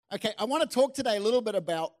Okay, I want to talk today a little bit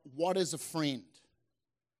about what is a friend.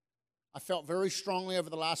 I felt very strongly over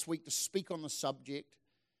the last week to speak on the subject.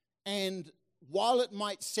 And while it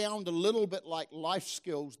might sound a little bit like life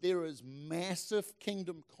skills, there is massive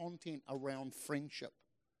kingdom content around friendship.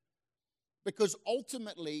 Because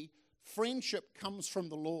ultimately, friendship comes from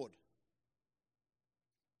the Lord.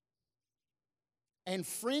 And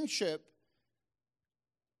friendship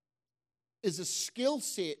is a skill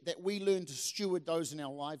set that we learn to steward those in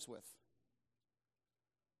our lives with.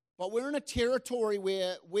 But we're in a territory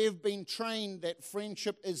where we've been trained that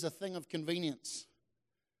friendship is a thing of convenience.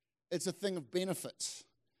 It's a thing of benefits.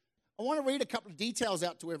 I want to read a couple of details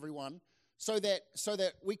out to everyone so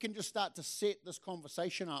that we can just start to set this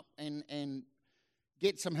conversation up and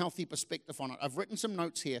get some healthy perspective on it. I've written some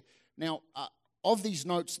notes here. Now, of these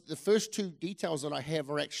notes, the first two details that I have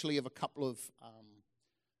are actually of a couple of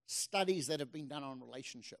studies that have been done on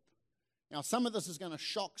relationship. Now, some of this is going to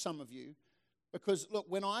shock some of you because, look,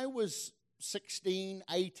 when I was 16,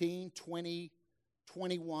 18, 20,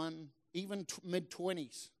 21, even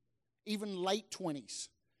mid-20s, even late 20s,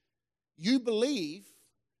 you believe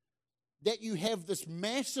that you have this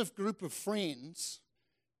massive group of friends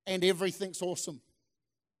and everything's awesome.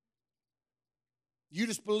 You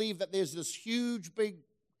just believe that there's this huge, big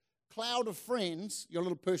cloud of friends, your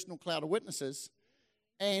little personal cloud of witnesses,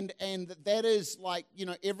 and that is like, you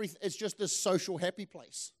know, it's just this social happy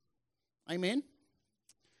place. Amen?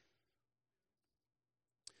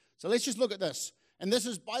 So let's just look at this. And this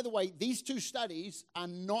is, by the way, these two studies are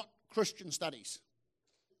not Christian studies.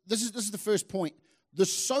 This is the first point. The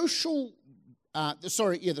social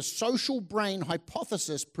brain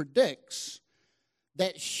hypothesis predicts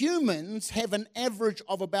that humans have an average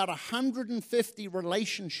of about 150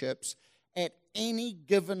 relationships at any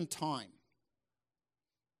given time.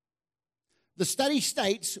 The study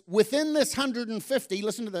states within this 150,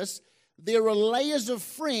 listen to this, there are layers of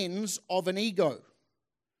friends of an ego,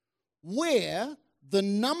 where the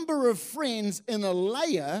number of friends in a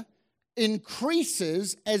layer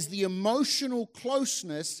increases as the emotional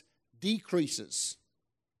closeness decreases.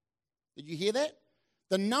 Did you hear that?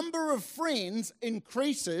 The number of friends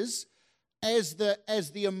increases as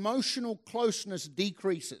the emotional closeness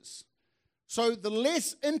decreases. So the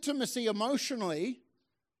less intimacy emotionally,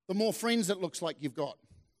 the more friends it looks like you've got.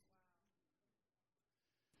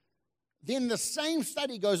 Then the same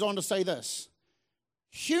study goes on to say this.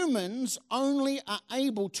 Humans only are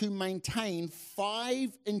able to maintain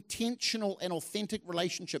 5 intentional and authentic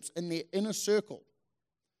relationships in their inner circle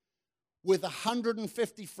with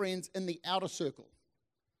 150 friends in the outer circle.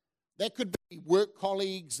 That could be work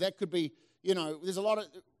colleagues, that could be, you know, there's a lot of,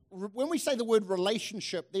 when we say the word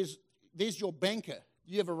relationship, there's your banker.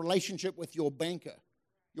 You have a relationship with your banker,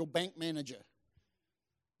 your bank manager.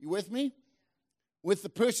 You with me? With the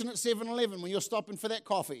person at 7-Eleven when you're stopping for that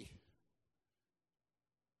coffee.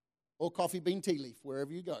 Or coffee bean tea leaf,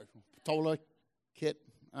 wherever you go. Patola, Kit.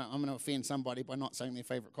 I'm going to offend somebody by not saying their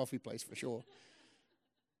favorite coffee place for sure.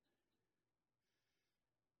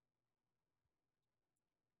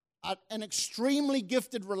 An extremely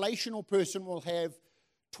gifted relational person will have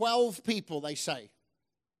 12 people, they say,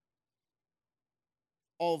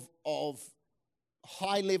 of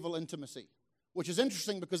high-level intimacy, which is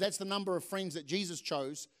interesting because that's the number of friends that Jesus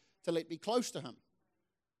chose to let be close to him.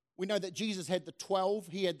 We know that Jesus had the 12,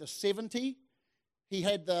 he had the 70, he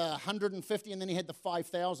had the 150, and then he had the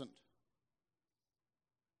 5,000.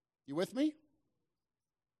 You with me?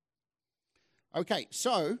 Okay,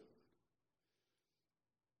 so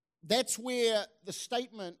that's where the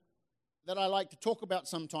statement that I like to talk about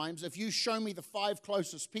sometimes, if you show me the 5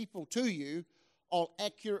 closest people to you, I'll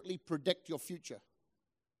accurately predict your future.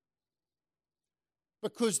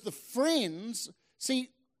 Because the friends, see,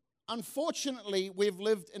 unfortunately, we've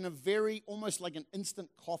lived in a very, almost like an instant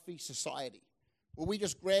coffee society, where we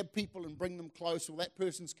just grab people and bring them close. Well, that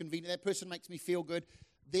person's convenient, that person makes me feel good,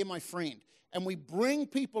 they're my friend. And we bring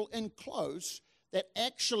people in close that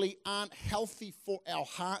actually aren't healthy for our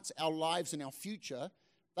hearts, our lives, and our future.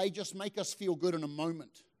 They just make us feel good in a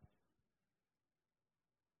moment.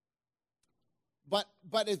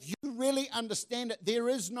 But if you really understand it, there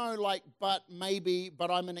is no like, but maybe,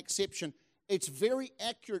 but I'm an exception. It's very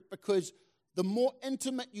accurate because the more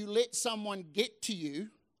intimate you let someone get to you,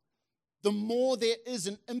 the more there is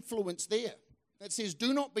an influence there. It says,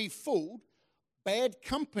 do not be fooled. Bad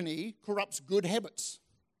company corrupts good habits.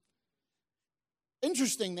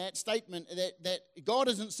 Interesting, that statement, that God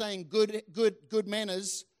isn't saying good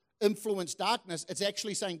manners influence darkness. It's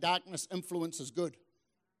actually saying darkness influences good.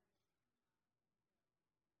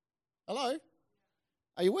 Hello?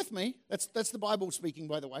 Are you with me? That's the Bible speaking,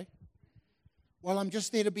 by the way. Well, I'm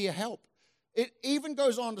just there to be a help. It even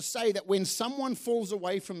goes on to say that when someone falls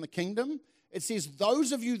away from the kingdom, it says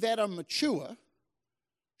those of you that are mature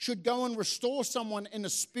should go and restore someone in a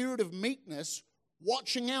spirit of meekness,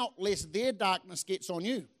 watching out lest their darkness gets on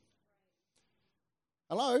you.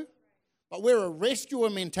 Hello? But we're a rescuer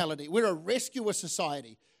mentality. We're a rescuer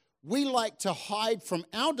society. We like to hide from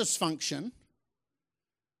our dysfunction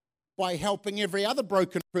by helping every other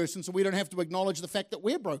broken person so we don't have to acknowledge the fact that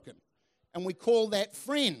we're broken. And we call that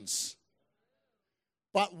friends.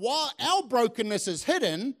 But while our brokenness is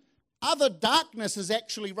hidden, other darkness is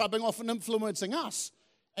actually rubbing off and influencing us.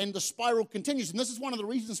 And the spiral continues. And this is one of the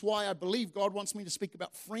reasons why I believe God wants me to speak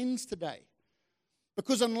about friends today.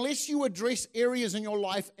 Because unless you address areas in your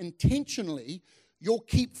life intentionally, you'll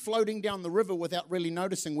keep floating down the river without really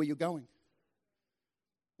noticing where you're going.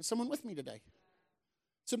 Is someone with me today?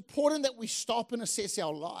 It's important that we stop and assess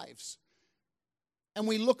our lives. And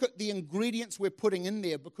we look at the ingredients we're putting in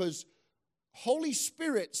there, because Holy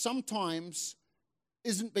Spirit sometimes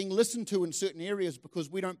isn't being listened to in certain areas because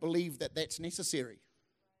we don't believe that that's necessary.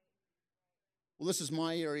 Well, this is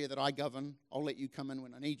my area that I govern. I'll let you come in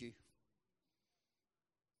when I need you.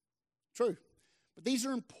 True. But these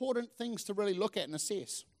are important things to really look at and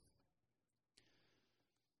assess.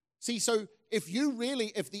 See, so if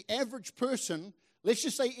the average person, let's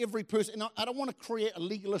just say every person, and I don't want to create a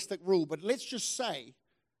legalistic rule, but let's just say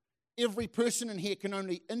every person in here can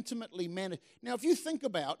only intimately manage. Now, if you think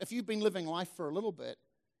about, if you've been living life for a little bit,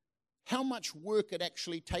 how much work it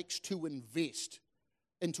actually takes to invest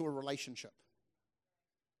into a relationship.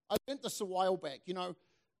 I learned this a while back. You know,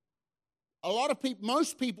 a lot of people,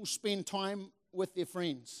 most people spend time with their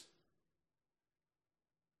friends.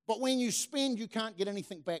 But when you spend, you can't get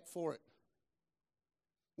anything back for it.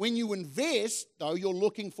 When you invest, though, you're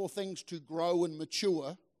looking for things to grow and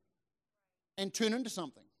mature and turn into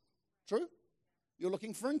something. True? You're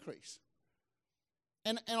looking for increase.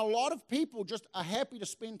 And a lot of people just are happy to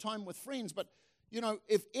spend time with friends. But, you know,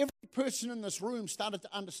 if every person in this room started to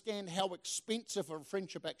understand how expensive a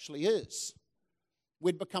friendship actually is,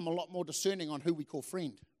 we'd become a lot more discerning on who we call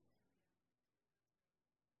friend.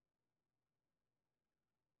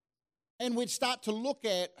 And we'd start to look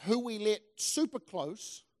at who we let super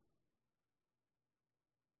close,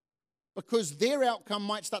 because their outcome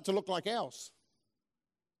might start to look like ours.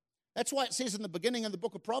 That's why it says in the beginning of the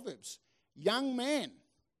book of Proverbs, young man,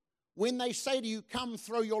 when they say to you, come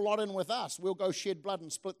throw your lot in with us, we'll go shed blood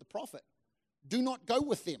and split the profit. Do not go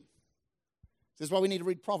with them. This is why we need to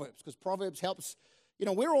read Proverbs, because Proverbs helps. You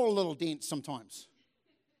know, we're all a little dense sometimes.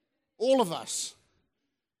 All of us.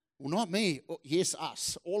 Well, not me. Oh, yes,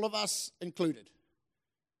 us. All of us included.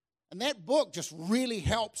 And that book just really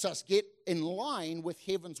helps us get in line with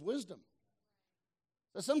heaven's wisdom.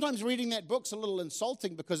 So sometimes reading that book's a little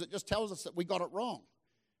insulting because it just tells us that we got it wrong.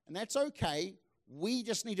 And that's okay. We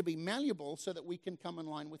just need to be malleable so that we can come in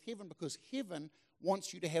line with heaven, because heaven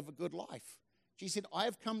wants you to have a good life. Jesus said, I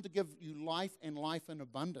have come to give you life and life in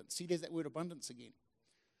abundance. See, there's that word abundance again.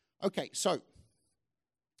 Okay, so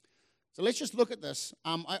let's just look at this.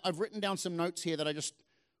 I've written down some notes here that I just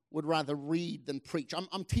would rather read than preach.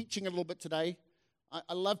 I'm teaching a little bit today.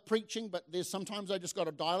 I love preaching, but there's sometimes I just got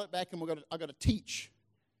to dial it back, and I got to teach.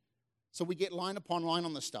 So we get line upon line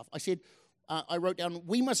on this stuff. I wrote down,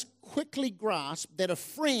 we must quickly grasp that a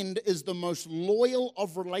friend is the most loyal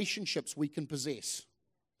of relationships we can possess.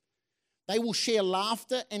 They will share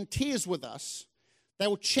laughter and tears with us. They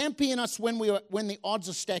will champion us when the odds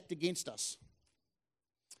are stacked against us.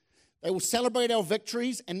 They will celebrate our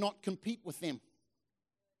victories and not compete with them.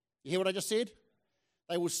 You hear what I just said?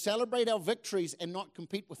 They will celebrate our victories and not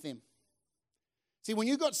compete with them. See, when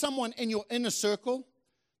you've got someone in your inner circle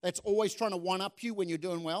that's always trying to one-up you when you're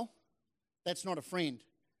doing well, that's not a friend.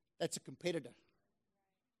 That's a competitor.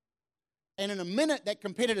 And in a minute, that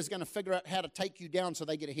competitor is going to figure out how to take you down so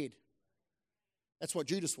they get ahead. That's what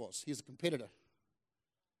Judas was. He was a competitor.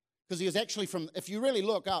 Because he was actually if you really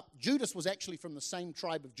look up, Judas was actually from the same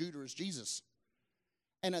tribe of Judah as Jesus.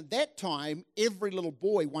 And at that time, every little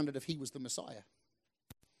boy wondered if he was the Messiah.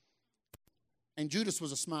 And Judas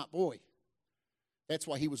was a smart boy. That's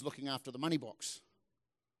why he was looking after the money box.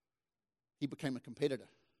 He became a competitor.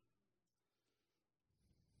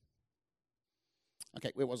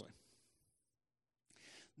 Okay, where was I?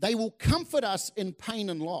 They will comfort us in pain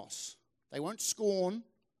and loss. They won't scorn.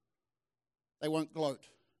 They won't gloat.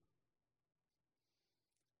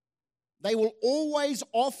 They will always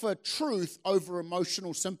offer truth over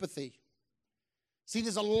emotional sympathy. See,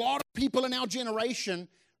 there's a lot of people in our generation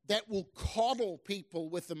that will coddle people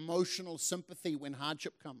with emotional sympathy when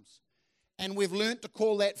hardship comes. And we've learned to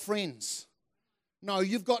call that friends. No,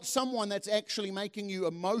 you've got someone that's actually making you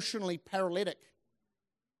emotionally paralytic,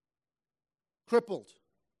 crippled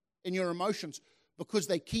in your emotions because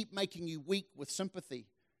they keep making you weak with sympathy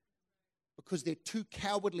because they're too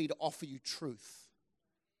cowardly to offer you truth.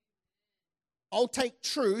 I'll take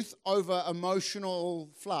truth over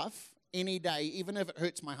emotional fluff any day, even if it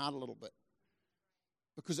hurts my heart a little bit,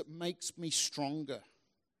 because it makes me stronger.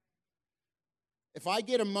 If I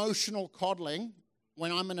get emotional coddling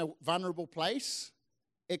when I'm in a vulnerable place,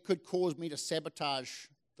 it could cause me to sabotage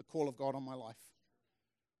the call of God on my life.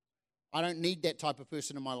 I don't need that type of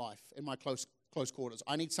person in my life, in my close quarters.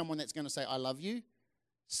 I need someone that's going to say, I love you.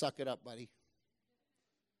 Suck it up, buddy.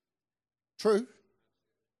 True.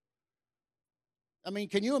 I mean,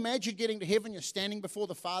 can you imagine getting to heaven? You're standing before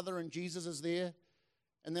the Father and Jesus is there.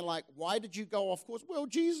 And they're like, why did you go off course? Well,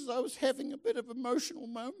 Jesus, I was having a bit of an emotional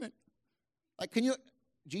moment. Like, can you,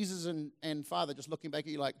 Jesus and Father just looking back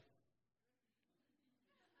at you like,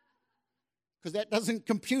 because that doesn't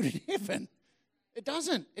compute in heaven. It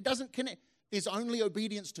doesn't. It doesn't connect. There's only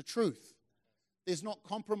obedience to truth. There's not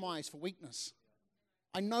compromise for weakness.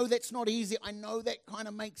 I know that's not easy. I know that kind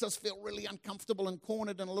of makes us feel really uncomfortable and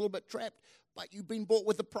cornered and a little bit trapped. But you've been bought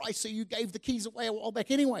with a price, so you gave the keys away a while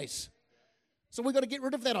back anyways. So we've got to get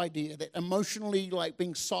rid of that idea that emotionally, like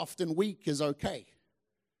being soft and weak is okay.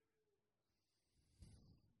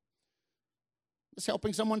 This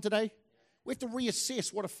helping someone today? We have to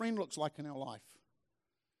reassess what a friend looks like in our life.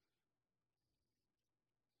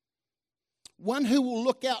 One who will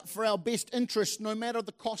look out for our best interests no matter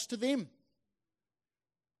the cost to them.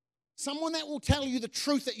 Someone that will tell you the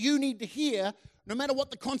truth that you need to hear no matter what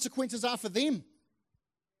the consequences are for them.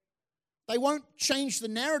 They won't change the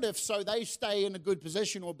narrative so they stay in a good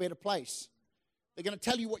position or a better place. They're going to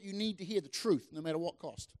tell you what you need to hear, the truth, no matter what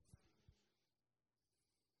cost.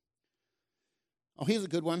 Oh, here's a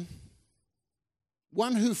good one.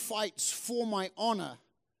 One who fights for my honor,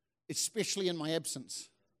 especially in my absence.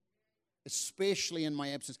 Especially in my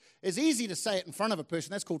absence. It's easy to say it in front of a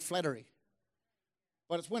person. That's called flattery.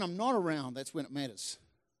 But it's when I'm not around, that's when it matters.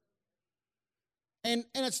 And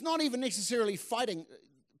it's not even necessarily fighting.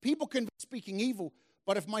 People can be speaking evil,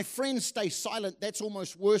 but if my friends stay silent, that's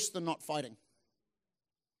almost worse than not fighting.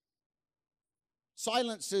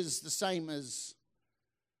 Silence is the same as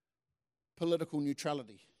political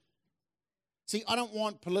neutrality. See, I don't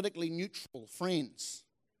want politically neutral friends.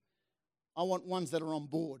 I want ones that are on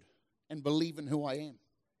board and believe in who I am.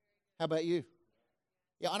 How about you?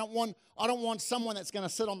 Yeah, I don't want someone that's going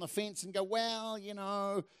to sit on the fence and go, well, you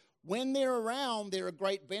know, when they're around, they're a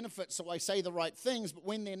great benefit, so I say the right things. But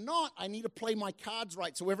when they're not, I need to play my cards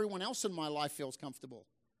right so everyone else in my life feels comfortable.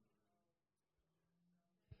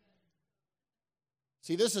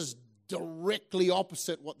 See, this is directly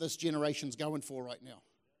opposite what this generation's going for right now.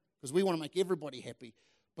 Because we want to make everybody happy.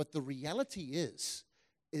 But the reality is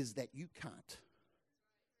that you can't.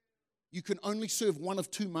 You can only serve one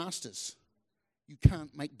of two masters. You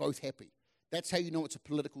can't make both happy. That's how you know it's a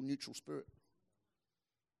political neutral spirit.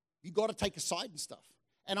 You got to take a side and stuff.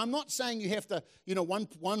 And I'm not saying you have to, you know,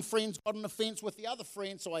 one friend's got an offense with the other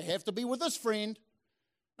friend, so I have to be with this friend.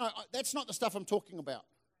 No, that's not the stuff I'm talking about.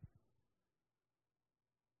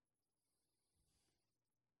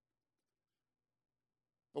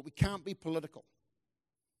 But we can't be political.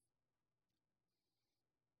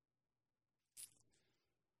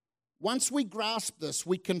 Once we grasp this,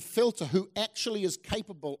 we can filter who actually is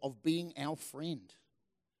capable of being our friend.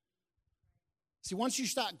 See, once you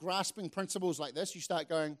start grasping principles like this, you start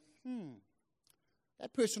going,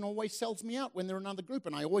 that person always sells me out when they're in another group,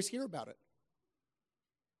 and I always hear about it.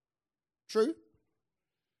 True?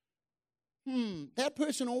 That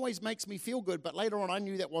person always makes me feel good, but later on I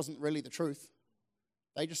knew that wasn't really the truth.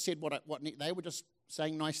 They just said they were just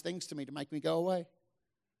saying nice things to me to make me go away.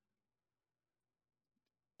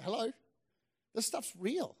 Hello? This stuff's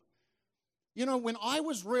real. You know, when I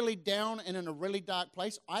was really down and in a really dark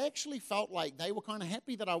place, I actually felt like they were kind of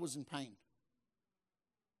happy that I was in pain.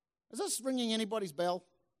 Is this ringing anybody's bell?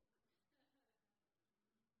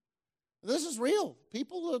 This is real.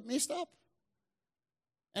 People are messed up.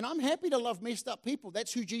 And I'm happy to love messed up people.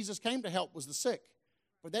 That's who Jesus came to help, was the sick.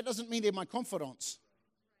 But that doesn't mean they're my confidants.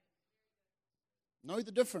 Know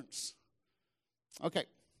the difference. Okay.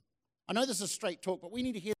 I know this is straight talk, but we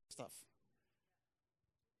need to hear this stuff.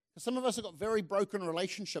 Because some of us have got very broken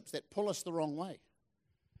relationships that pull us the wrong way.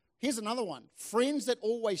 Here's another one. Friends that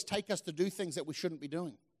always take us to do things that we shouldn't be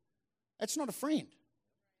doing. That's not a friend.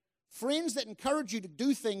 Friends that encourage you to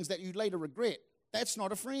do things that you later regret. That's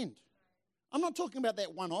not a friend. I'm not talking about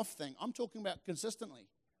that one-off thing. I'm talking about consistently.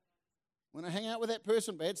 When I hang out with that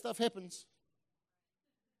person, bad stuff happens.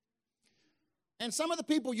 And some of the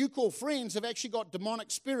people you call friends have actually got demonic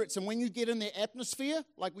spirits. And when you get in their atmosphere,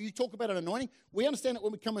 like when you talk about an anointing, we understand it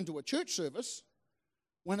when we come into a church service.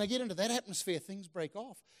 When I get into that atmosphere, things break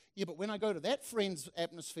off. Yeah, but when I go to that friend's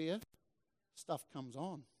atmosphere, stuff comes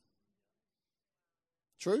on.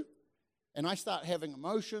 True? And I start having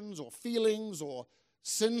emotions or feelings or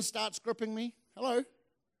sin starts gripping me. Hello?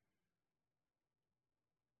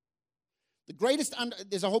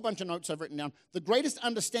 There's a whole bunch of notes I've written down. The greatest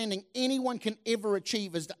understanding anyone can ever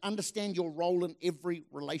achieve is to understand your role in every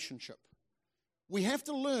relationship. We have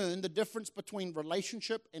to learn the difference between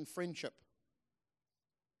relationship and friendship.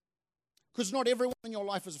 Because not everyone in your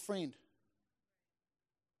life is a friend.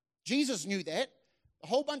 Jesus knew that. A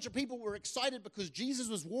whole bunch of people were excited because Jesus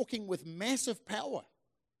was walking with massive power.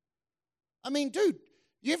 I mean, dude,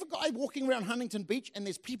 you have a guy walking around Huntington Beach and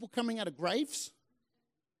there's people coming out of graves?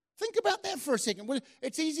 Think about that for a second. Well,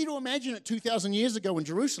 it's easy to imagine it 2,000 years ago in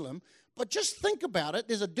Jerusalem, but just think about it.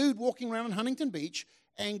 There's a dude walking around in Huntington Beach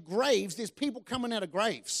and graves, there's people coming out of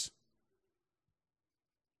graves.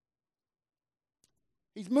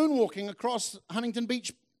 He's moonwalking across Huntington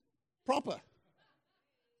Beach proper,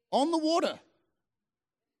 on the water.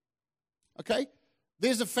 Okay?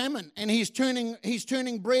 There's a famine, and he's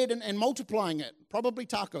turning bread and multiplying it. Probably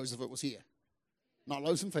tacos if it was here. Not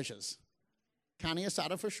loaves and fishes. Carne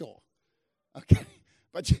asada for sure. Okay?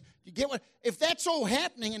 But you get what? If that's all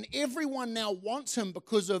happening and everyone now wants him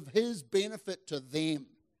because of his benefit to them,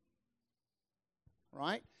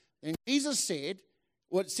 right? And Jesus said,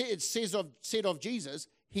 it said of Jesus,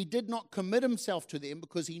 he did not commit himself to them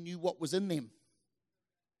because he knew what was in them.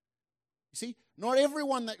 You see, not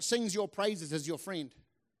everyone that sings your praises is your friend.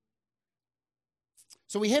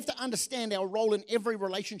 So we have to understand our role in every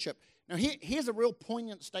relationship. Now, here's a real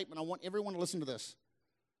poignant statement. I want everyone to listen to this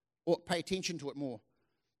or pay attention to it more.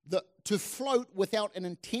 To float without an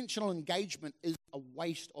intentional engagement is a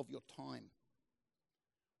waste of your time.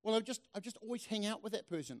 Well, I just always hang out with that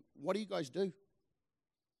person. What do you guys do?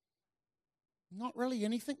 Not really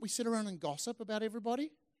anything. We sit around and gossip about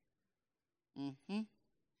everybody. Okay,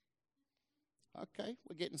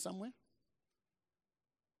 we're getting somewhere.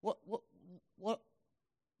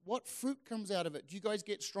 What fruit comes out of it? Do you guys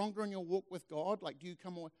get stronger in your walk with God? Like, do you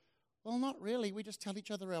come away? Well, not really. We just tell each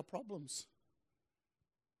other our problems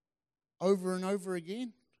over and over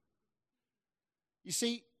again. You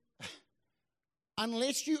see,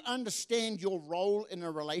 unless you understand your role in a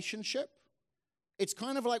relationship, it's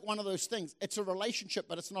kind of like one of those things. It's a relationship,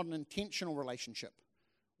 but it's not an intentional relationship.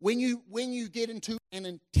 When you get into an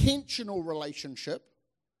intentional relationship,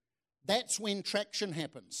 that's when traction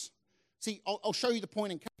happens. See, I'll show you the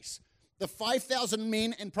point in case. The 5,000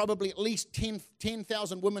 men and probably at least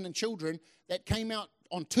 10,000 women and children that came out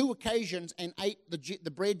on 2 occasions and ate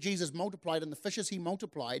the bread Jesus multiplied and the fishes he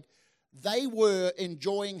multiplied, they were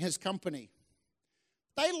enjoying his company.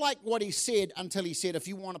 They liked what he said until he said, if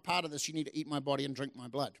you want a part of this, you need to eat my body and drink my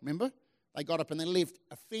blood. Remember? They got up and they left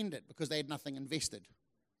offended because they had nothing invested.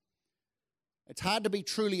 It's hard to be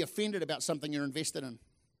truly offended about something you're invested in.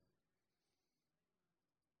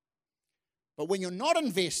 But when you're not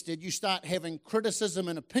invested, you start having criticism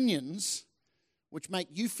and opinions which make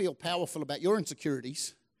you feel powerful about your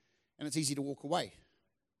insecurities, and it's easy to walk away.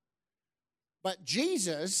 But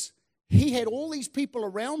Jesus, he had all these people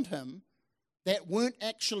around him that weren't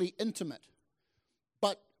actually intimate.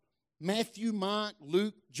 But Matthew, Mark,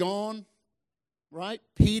 Luke, John, right,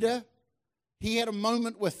 Peter, he had a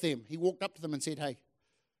moment with them. He walked up to them and said, hey,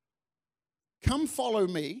 come follow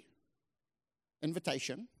me,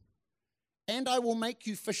 invitation, and I will make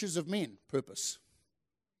you fishers of men, purpose.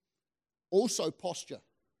 Also posture.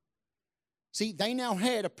 See, they now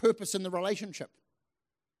had a purpose in the relationship.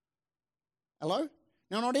 Hello?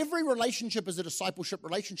 Now, not every relationship is a discipleship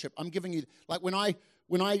relationship. I'm giving you, like when I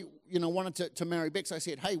wanted to marry Bex, I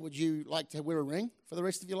said, hey, would you like to wear a ring for the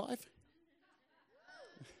rest of your life?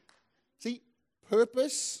 See,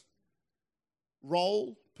 purpose,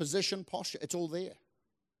 role, position, posture, it's all there.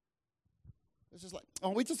 It's just like,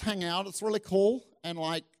 oh, we just hang out, it's really cool, and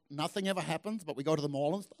like nothing ever happens, but we go to the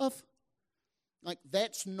mall and stuff. Like,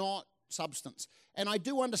 that's not substance. And I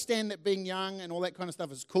do understand that being young and all that kind of stuff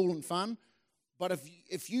is cool and fun, but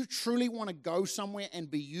if you truly want to go somewhere and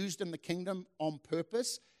be used in the kingdom on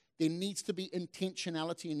purpose, there needs to be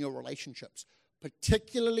intentionality in your relationships,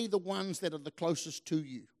 particularly the ones that are the closest to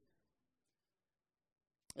you.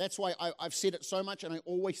 That's why I've said it so much, and I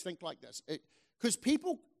always think like this. Because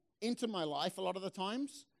people enter my life a lot of the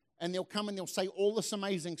times, and they'll come and they'll say all this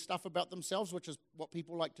amazing stuff about themselves, which is what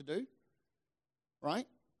people like to do, right?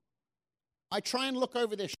 I try and look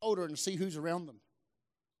over their shoulder and see who's around them.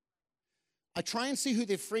 I try and see who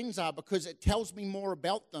their friends are because it tells me more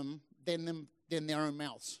about them than their own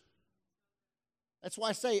mouths. That's why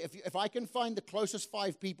I say if I can find the closest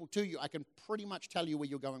 5 people to you, I can pretty much tell you where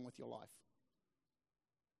you're going with your life.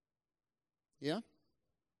 Yeah?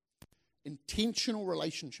 Intentional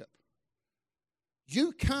relationship.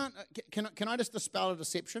 You can't, can I just dispel a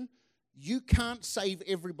deception? You can't save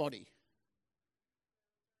everybody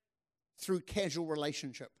through casual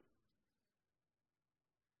relationship.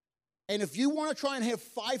 And if you want to try and have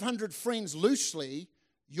 500 friends loosely,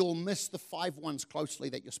 you'll miss the 5 ones closely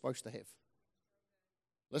that you're supposed to have.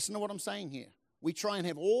 Listen to what I'm saying here. We try and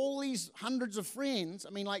have all these hundreds of friends.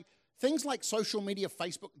 I mean, like, things like social media,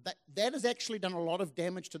 Facebook, that has actually done a lot of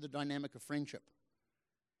damage to the dynamic of friendship.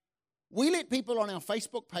 We let people on our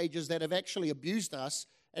Facebook pages that have actually abused us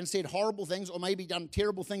and said horrible things or maybe done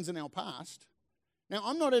terrible things in our past. Now,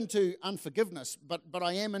 I'm not into unforgiveness, but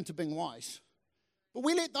I am into being wise. But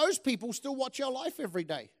we let those people still watch our life every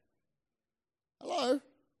day. Hello?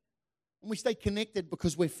 And we stay connected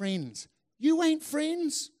because we're friends. You ain't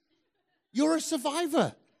friends. You're a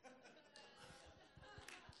survivor.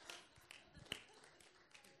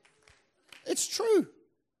 It's true.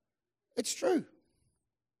 It's true.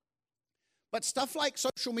 But stuff like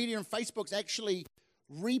social media and Facebook's actually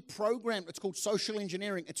reprogrammed. It's called social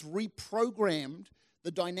engineering. It's reprogrammed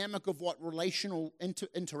the dynamic of what relational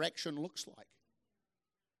interaction looks like.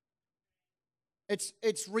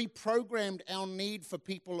 It's reprogrammed our need for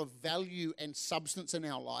people of value and substance in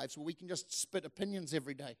our lives where we can just spit opinions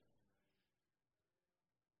every day.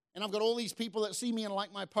 And I've got all these people that see me and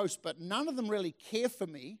like my post, but none of them really care for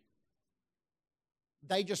me.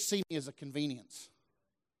 They just see me as a convenience.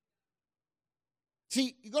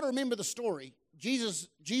 See, you've got to remember the story. Jesus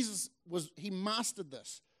he mastered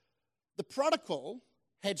this. The prodigal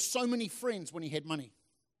had so many friends when he had money.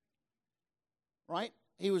 Right?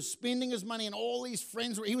 He was spending his money and all these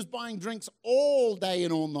friends. He was buying drinks all day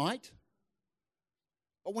and all night.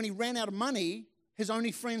 But when he ran out of money, his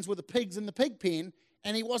only friends were the pigs in the pig pen,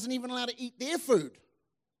 and he wasn't even allowed to eat their food.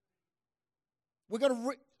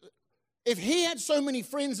 If he had so many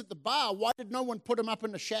friends at the bar, why did no one put him up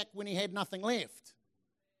in the shack when he had nothing left?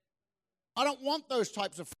 I don't want those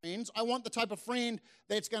types of friends. I want the type of friend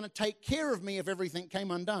that's going to take care of me if everything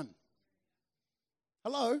came undone.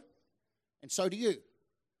 Hello? And so do you.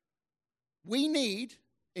 We need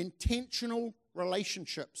intentional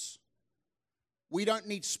relationships. We don't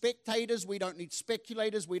need spectators. We don't need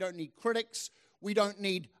speculators. We don't need critics. We don't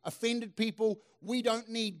need offended people. We don't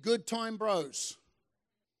need good time bros.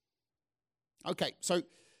 Okay, so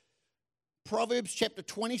Proverbs chapter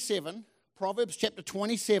 27.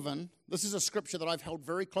 This is a scripture that I've held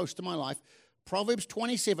very close to my life. Proverbs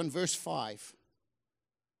 27, verse 5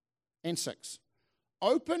 and 6.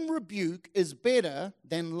 Open rebuke is better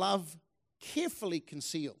than love carefully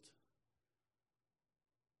concealed.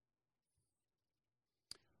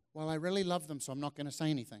 Well, I really love them, so I'm not going to say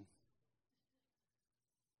anything.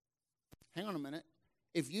 Hang on a minute.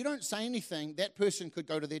 If you don't say anything, that person could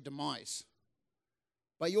go to their demise.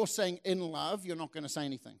 But you're saying in love, you're not going to say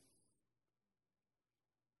anything.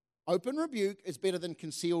 Open rebuke is better than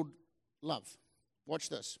concealed love. Watch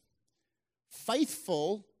this.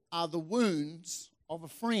 Faithful are the wounds of a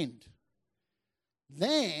friend. But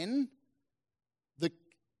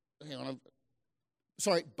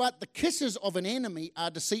the kisses of an enemy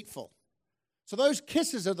are deceitful. So those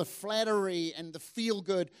kisses are the flattery and the feel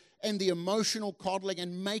good and the emotional coddling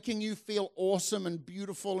and making you feel awesome and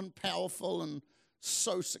beautiful and powerful and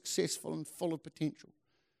so successful and full of potential.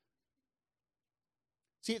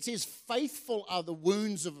 See, it says faithful are the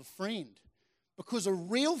wounds of a friend, because a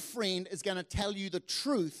real friend is going to tell you the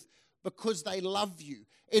truth because they love you.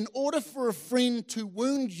 In order for a friend to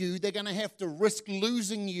wound you, they're going to have to risk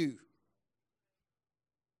losing you.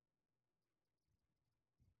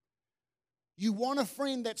 You want a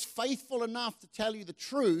friend that's faithful enough to tell you the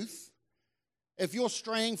truth if you're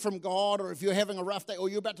straying from God or if you're having a rough day or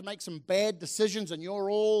you're about to make some bad decisions and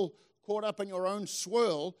you're all caught up in your own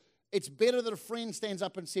swirl. It's better that a friend stands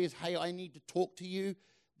up and says, hey, I need to talk to you.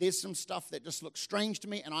 There's some stuff that just looks strange to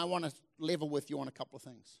me and I want to level with you on a couple of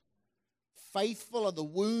things. Faithful are the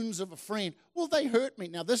wounds of a friend. Will they hurt me?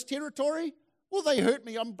 Now this territory, will they hurt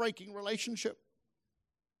me? I'm breaking relationship.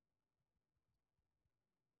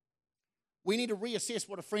 We need to reassess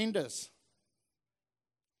what a friend is.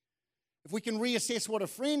 If we can reassess what a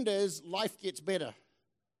friend is, life gets better.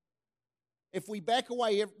 If we back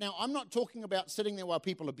away, now I'm not talking about sitting there while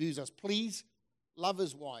people abuse us. Please, love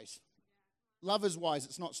is wise. Love is wise,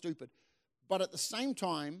 it's not stupid. But at the same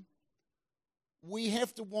time, we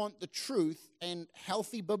have to want the truth and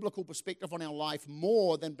healthy biblical perspective on our life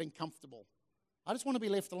more than being comfortable. I just want to be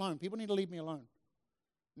left alone. People need to leave me alone.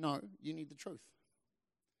 No, you need the truth.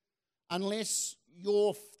 Unless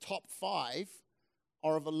your top 5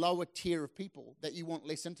 are of a lower tier of people that you want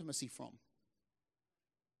less intimacy from.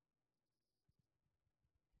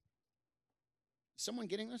 Is someone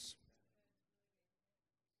getting this?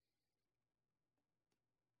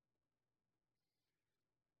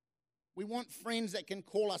 We want friends that can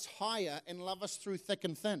call us higher and love us through thick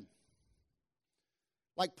and thin.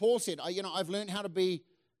 Like Paul said, I've learned how to be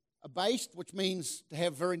abased, which means to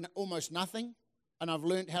have almost nothing, and I've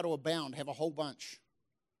learned how to abound, have a whole bunch.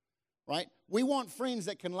 Right? We want friends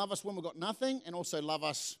that can love us when we've got nothing and also love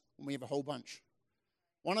us when we have a whole bunch.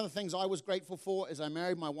 One of the things I was grateful for is I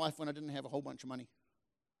married my wife when I didn't have a whole bunch of money.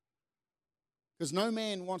 Because no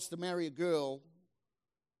man wants to marry a girl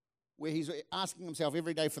where he's asking himself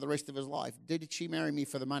every day for the rest of his life, did she marry me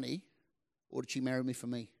for the money or did she marry me for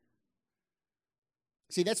me?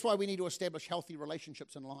 See, that's why we need to establish healthy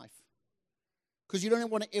relationships in life. Because you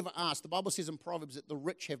don't want to ever ask. The Bible says in Proverbs that the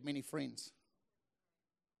rich have many friends.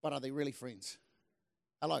 But are they really friends?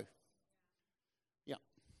 Hello? Yeah.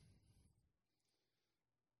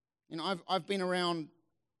 I've been around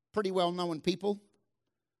pretty well-known people,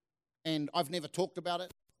 and I've never talked about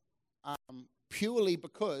it, purely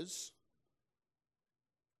because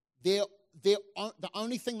the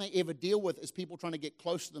only thing they ever deal with is people trying to get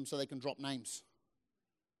close to them so they can drop names.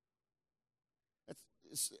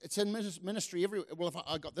 It's in ministry everywhere. Well, if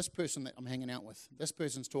I got this person that I'm hanging out with, this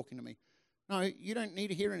person's talking to me. No, you don't need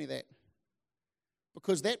to hear any of that.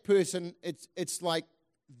 Because that person, it's like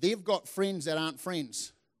they've got friends that aren't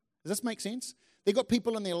friends. Does this make sense? They've got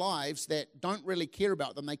people in their lives that don't really care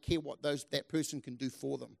about them. They care what that person can do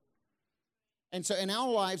for them. And so in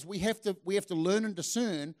our lives, we have to learn and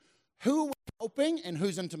discern who we're helping and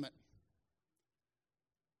who's intimate.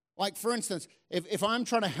 Like, for instance, if I'm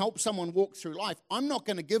trying to help someone walk through life, I'm not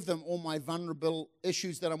going to give them all my vulnerable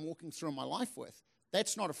issues that I'm walking through in my life with.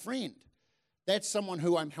 That's not a friend. That's someone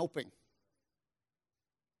who I'm helping.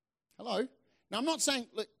 Hello? Now, I'm not saying,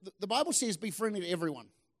 look, the Bible says be friendly to everyone.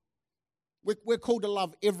 We're called to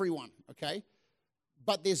love everyone, okay?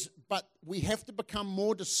 But we have to become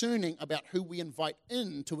more discerning about who we invite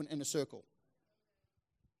into an inner circle.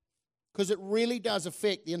 Because it really does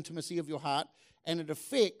affect the intimacy of your heart, and it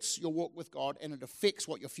affects your walk with God, and it affects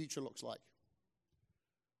what your future looks like.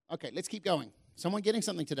 Okay, let's keep going. Someone getting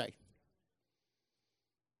something today?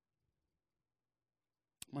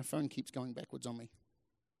 My phone keeps going backwards on me.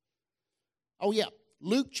 Oh, yeah.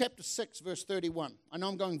 Luke chapter 6, verse 31. I know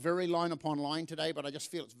I'm going very line upon line today, but I just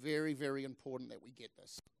feel it's very, very important that we get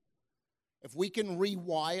this. If we can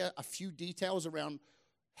rewire a few details around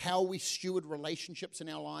how we steward relationships in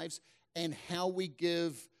our lives and how we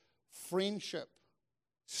give friendship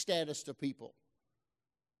status to people,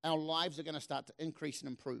 our lives are going to start to increase and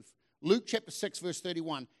improve. Luke chapter 6, verse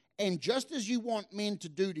 31. And just as you want men to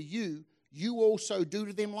do to you, you also do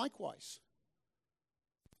to them likewise.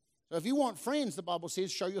 So if you want friends, the Bible says,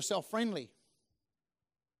 show yourself friendly.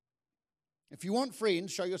 If you want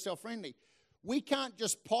friends, show yourself friendly. We can't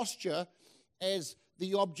just posture as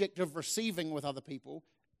the object of receiving with other people.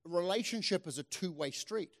 A relationship is a two-way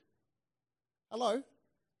street. Hello?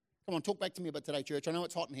 Come on, talk back to me about today, church. I know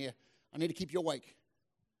it's hot in here. I need to keep you awake.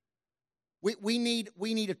 We need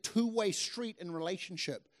a two-way street in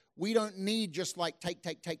relationship. We don't need just like take.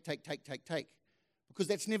 Because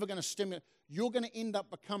that's never going to stimulate. You're going to end up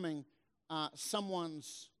becoming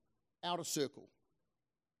someone's outer circle.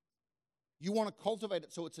 You want to cultivate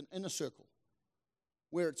it so it's an inner circle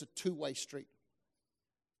where it's a two-way street.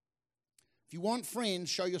 If you want friends,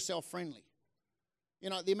 show yourself friendly.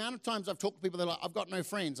 The amount of times I've talked to people, they're like, I've got no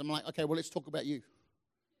friends. I'm like, okay, well, let's talk about you.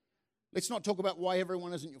 Let's not talk about why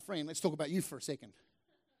everyone isn't your friend. Let's talk about you for a second.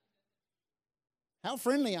 How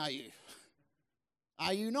friendly are you?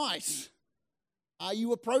 Are you nice? Are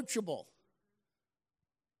you approachable?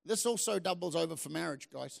 This also doubles over for marriage,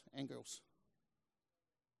 guys and girls.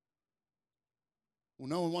 Well,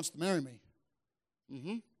 no one wants to marry me.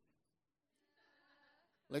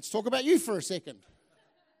 Let's talk about you for a second.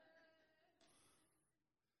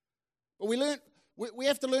 But we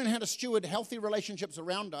have to learn how to steward healthy relationships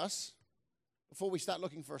around us before we start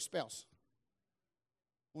looking for a spouse.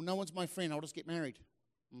 Well, no one's my friend. I'll just get married.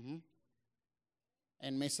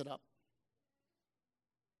 And mess it up.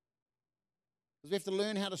 Because we have to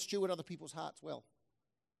learn how to steward other people's hearts well.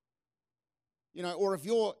 Or if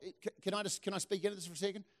you're, can I speak into this for a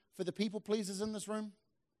second? For the people pleasers in this room,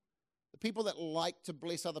 the people that like to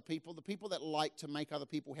bless other people, the people that like to make other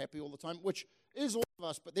people happy all the time, which is all of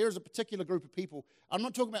us, but there is a particular group of people. I'm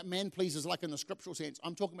not talking about man pleasers like in the scriptural sense.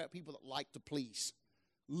 I'm talking about people that like to please,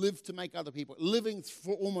 live to make other people, living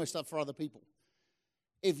for almost up for other people.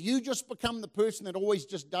 If you just become the person that always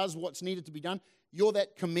just does what's needed to be done, you're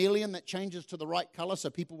that chameleon that changes to the right color so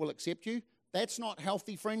people will accept you. That's not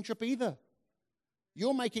healthy friendship either.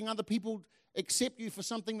 You're making other people accept you for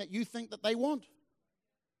something that you think that they want.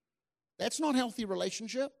 That's not healthy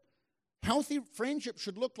relationship. Healthy friendship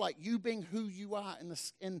should look like you being who you are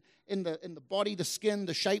in the body, the skin,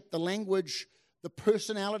 the shape, the language, the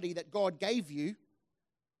personality that God gave you,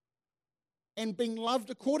 and being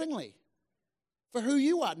loved accordingly for who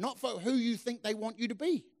you are, not for who you think they want you to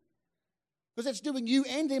be. Because that's doing you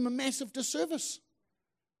and them a massive disservice.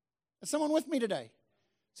 Is someone with me today?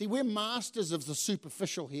 See, we're masters of the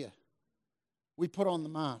superficial here. We put on the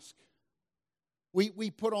mask.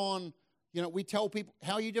 We put on, we tell people,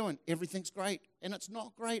 how are you doing? Everything's great. And it's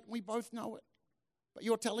not great. We both know it. But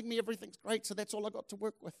you're telling me everything's great, so that's all I got to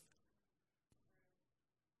work with.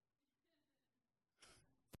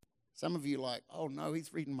 Some of you are like, oh no,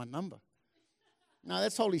 he's reading my number. No,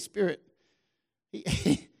 that's Holy Spirit.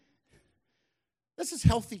 This is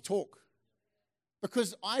healthy talk.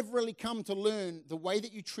 Because I've really come to learn the way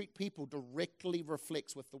that you treat people directly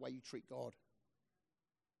reflects with the way you treat God.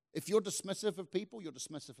 If you're dismissive of people, you're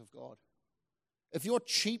dismissive of God. If you're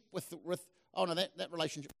cheap with that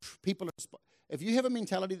relationship, people are, if you have a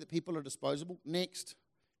mentality that people are disposable, next.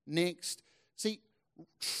 See,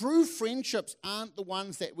 true friendships aren't the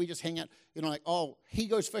ones that we just hang out, like, oh, he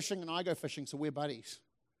goes fishing and I go fishing, so we're buddies.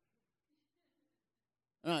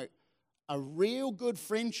 No, a real good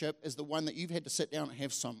friendship is the one that you've had to sit down and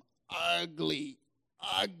have some ugly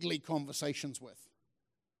conversations with.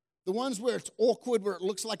 The ones where it's awkward, where it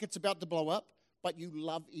looks like it's about to blow up, but you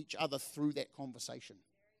love each other through that conversation.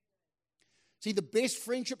 See, the best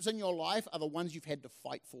friendships in your life are the ones you've had to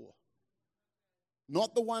fight for,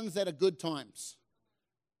 not the ones that are good times.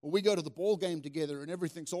 Well, we go to the ball game together and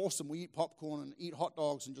everything's awesome. We eat popcorn and eat hot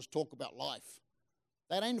dogs and just talk about life.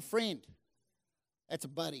 That ain't a friend. That's a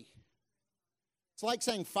buddy. It's like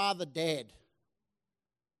saying father, dad.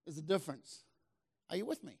 There's a difference. Are you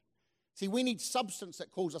with me? See, we need substance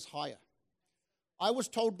that calls us higher. I was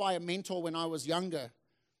told by a mentor when I was younger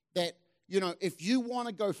that, if you want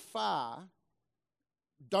to go far,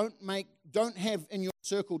 don't have in your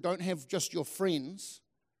circle, don't have just your friends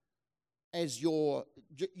as don't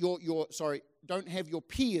have your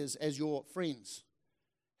peers as your friends.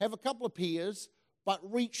 Have a couple of peers, but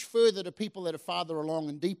reach further to people that are farther along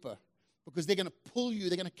and deeper, because they're going to pull you,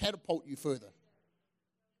 they're going to catapult you further.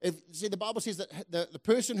 See, the Bible says that the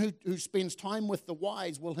person who spends time with the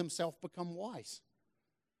wise will himself become wise.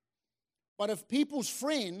 But if people's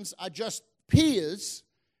friends are just peers,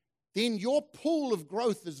 then your pool of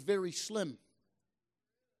growth is very slim.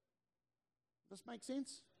 Does this make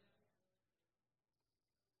sense?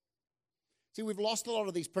 See, we've lost a lot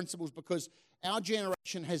of these principles because our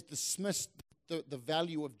generation has dismissed the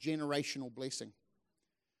value of generational blessing.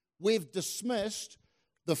 We've dismissed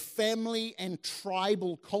the family and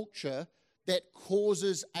tribal culture that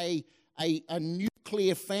causes a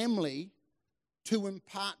nuclear family to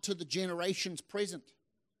impart to the generations present.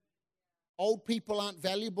 Old people aren't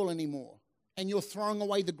valuable anymore, and you're throwing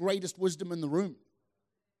away the greatest wisdom in the room.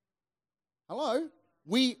 Hello?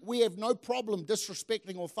 We have no problem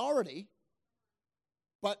disrespecting authority,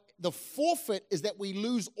 but the forfeit is that we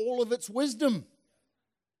lose all of its wisdom.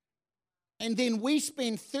 And then we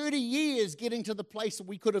spend 30 years getting to the place that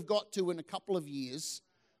we could have got to in a couple of years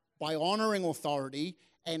by honoring authority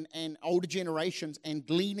and older generations and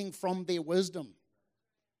gleaning from their wisdom.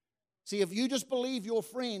 See, if you just believe your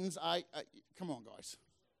friends, come on, guys.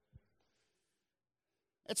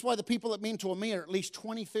 That's why the people that mentor me are at least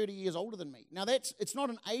 20, 30 years older than me. Now, it's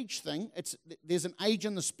not an age thing. There's an age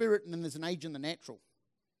in the spirit and then there's an age in the natural.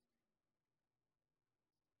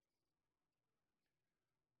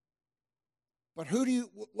 But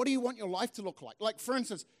what do you want your life to look like? Like, for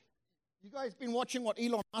instance, you guys been watching what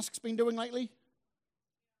Elon Musk's been doing lately?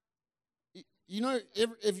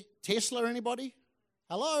 If Tesla, anybody?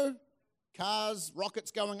 Hello? Cars,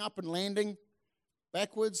 rockets going up and landing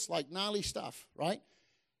backwards, like gnarly stuff, right?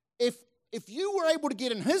 If you were able to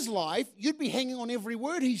get in his life, you'd be hanging on every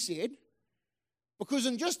word he said. Because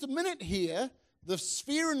in just a minute here, the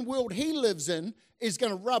sphere and world he lives in is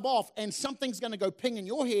going to rub off and something's going to go ping in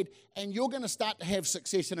your head and you're going to start to have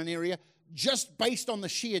success in an area just based on the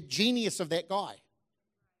sheer genius of that guy.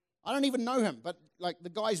 I don't even know him, but the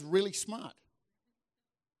guy's really smart.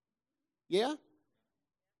 Yeah?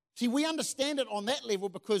 See, we understand it on that level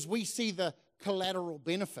because we see the collateral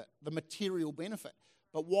benefit, the material benefit.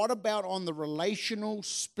 But what about on the relational,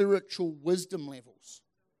 spiritual wisdom levels?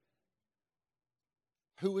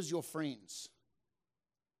 Who is your friends?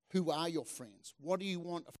 Who are your friends? What do you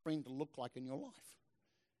want a friend to look like in your life?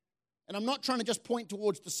 And I'm not trying to just point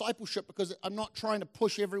towards discipleship, because I'm not trying to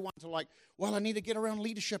push everyone to like, well, I need to get around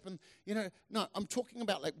leadership. And, no, I'm talking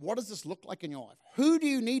about like, what does this look like in your life? Who do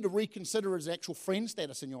you need to reconsider as actual friend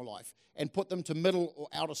status in your life and put them to middle or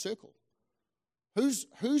outer circle?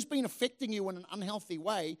 Who's been affecting you in an unhealthy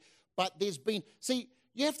way, but there's been, see,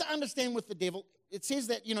 you have to understand with the devil, it says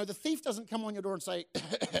that, the thief doesn't come on your door and say,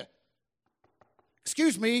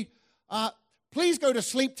 excuse me, please go to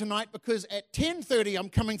sleep tonight because at 10:30 I'm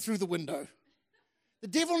coming through the window. The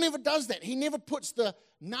devil never does that. He never puts the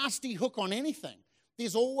nasty hook on anything.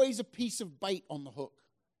 There's always a piece of bait on the hook.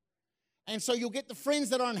 And so you'll get the friends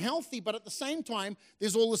that are unhealthy, but at the same time,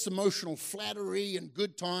 there's all this emotional flattery and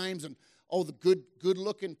good times and, the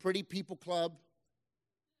good-looking, pretty people club.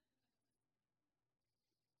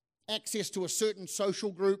 Access to a certain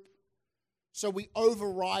social group. So we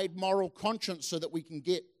override moral conscience so that we can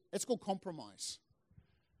get, that's called compromise.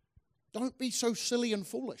 Don't be so silly and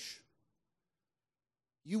foolish.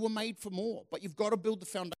 You were made for more, but you've got to build the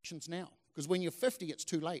foundations now, because when you're 50, it's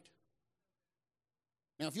too late.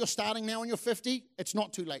 Now, if you're starting now and you're 50, it's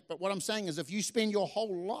not too late. But what I'm saying is, if you spend your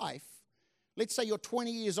whole life, let's say you're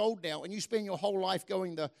 20 years old now, and you spend your whole life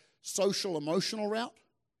going the social, emotional route,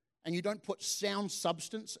 and you don't put sound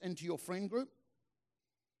substance into your friend group,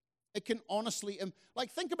 it can honestly,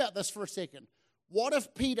 think about this for a second. What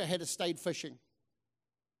if Peter had stayed fishing?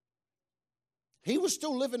 He was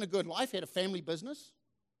still living a good life, had a family business.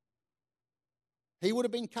 He would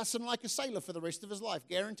have been cussing like a sailor for the rest of his life,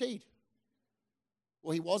 guaranteed.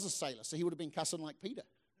 Well, he was a sailor, so he would have been cussing like Peter.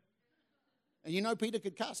 And Peter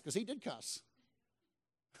could cuss, because he did cuss.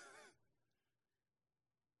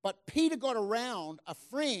 But Peter got around a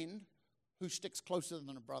friend who sticks closer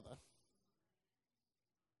than a brother.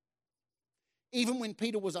 Even when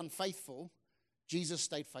Peter was unfaithful, Jesus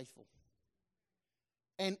stayed faithful.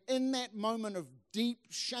 And in that moment of deep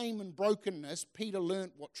shame and brokenness, Peter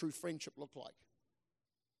learned what true friendship looked like.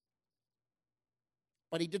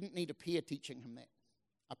 But he didn't need a peer teaching him that.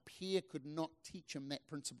 A peer could not teach him that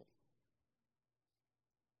principle.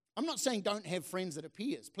 I'm not saying don't have friends that are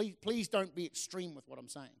peers. Please don't be extreme with what I'm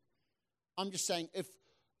saying. I'm just saying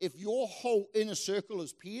if your whole inner circle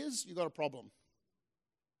is peers, you've got a problem.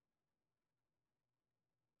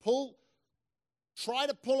 Try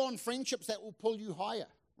to pull on friendships that will pull you higher.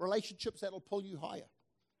 Relationships that will pull you higher.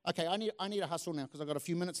 Okay, I need a hustle now, because I've got a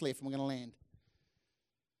few minutes left and we're going to land.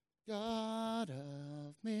 God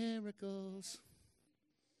of miracles.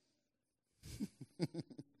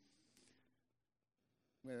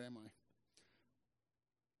 Where am I?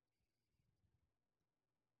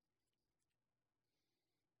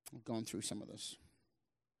 I've gone through some of this.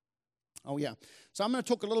 Oh, yeah. So I'm going to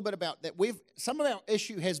talk a little bit about that. Some of our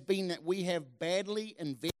issue has been that we have badly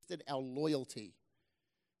invested our loyalty.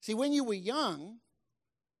 See, when you were young,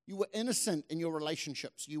 you were innocent in your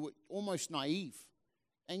relationships. You were almost naive.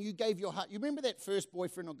 And you gave your heart. You remember that first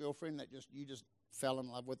boyfriend or girlfriend that you just fell in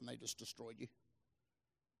love with and they just destroyed you?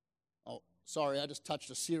 Oh, sorry, I just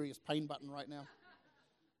touched a serious pain button right now.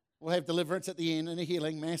 We'll have deliverance at the end and a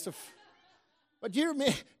healing, massive. But do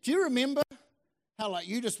you remember how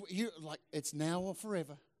it's now or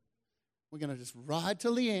forever? We're going to just ride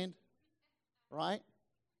till the end, right?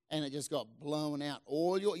 And it just got blown out.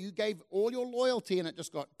 You gave all your loyalty and it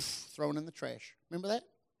just got thrown in the trash. Remember that?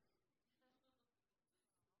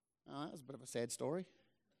 Oh, that was a bit of a sad story.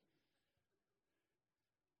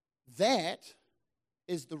 That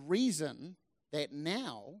is the reason that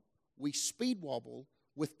now we speed wobble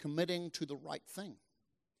with committing to the right thing.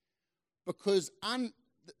 Because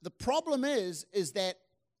the problem is that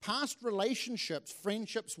past relationships,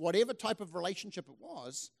 friendships, whatever type of relationship it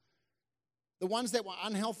was, the ones that were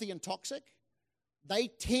unhealthy and toxic, they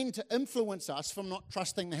tend to influence us from not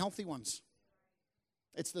trusting the healthy ones.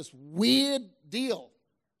 It's this weird deal.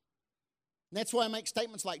 And that's why I make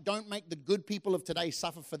statements like, don't make the good people of today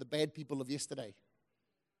suffer for the bad people of yesterday.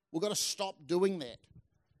 We've got to stop doing that.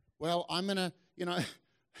 Well, I'm going to,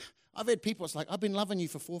 I've had people, it's like, I've been loving you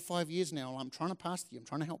for 4 or 5 years now. I'm trying to pastor you. I'm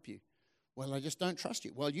trying to help you. Well, I just don't trust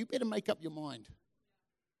you. Well, you better make up your mind.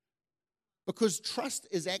 Because trust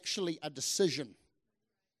is actually a decision.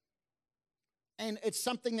 And it's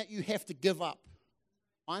something that you have to give up.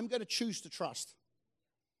 I'm going to choose to trust.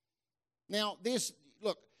 Now, here's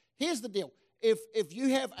the deal. If you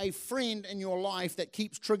have a friend in your life that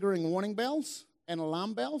keeps triggering warning bells and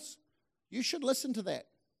alarm bells, you should listen to that.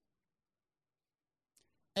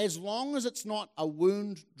 As long as it's not a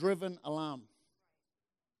wound-driven alarm.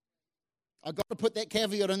 I've got to put that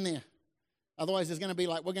caveat in there. Otherwise, there's going to be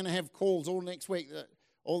we're going to have calls all next week.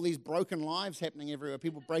 all these broken lives happening everywhere,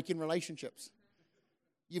 people breaking relationships.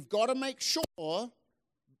 You've got to make sure,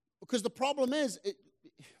 because the problem is,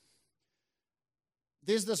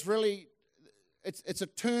 there's this really, it's a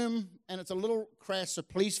term, and it's a little crass, so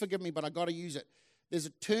please forgive me, but I got to use it. There's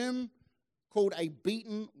a term called a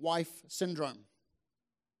beaten wife syndrome.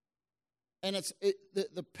 And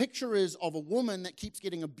the picture is of a woman that keeps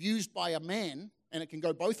getting abused by a man, and it can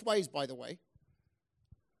go both ways, by the way.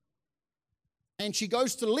 And she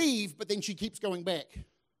goes to leave, but then she keeps going back.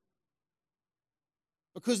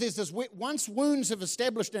 Because there's this, once wounds have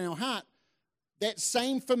established in our heart, that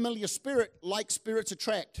same familiar spirit, like spirits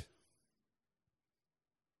attract.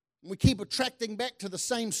 And we keep attracting back to the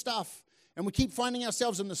same stuff, and we keep finding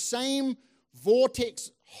ourselves in the same vortex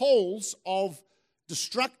holes of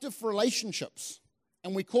destructive relationships,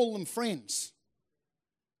 and we call them friends.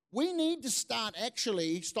 We need to stop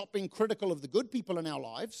being critical of the good people in our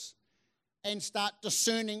lives and start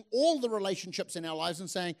discerning all the relationships in our lives and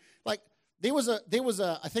saying, like, there was a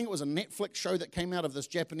I think it was a Netflix show that came out of this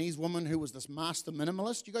Japanese woman who was this master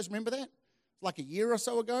minimalist. You guys remember that? Like a year or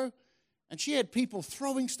so ago. And she had people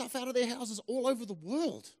throwing stuff out of their houses all over the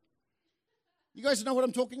world. You guys know what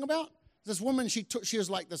I'm talking about? This woman, she was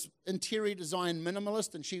like this interior design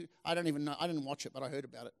minimalist, and I don't even know, I didn't watch it, but I heard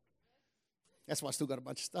about it. That's why I still got a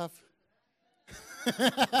bunch of stuff.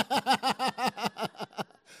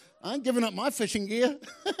 I ain't giving up my fishing gear.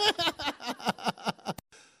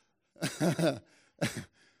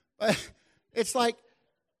 But it's like,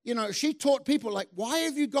 she taught people, like, why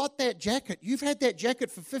have you got that jacket? You've had that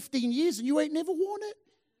jacket for 15 years and you ain't never worn it.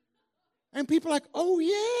 And people are like, oh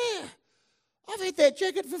yeah, I've had that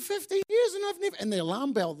jacket for 15 years and I've never, and the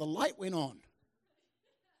alarm bell, the light went on.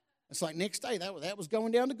 It's like next day, that was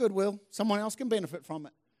going down to Goodwill. Someone else can benefit from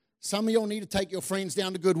it. Some of y'all need to take your friends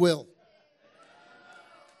down to Goodwill.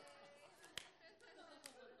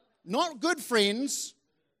 Not good friends,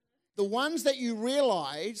 the ones that you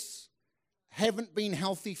realize haven't been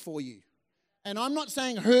healthy for you. And I'm not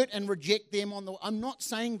saying hurt and reject them I'm not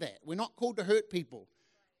saying that. We're not called to hurt people.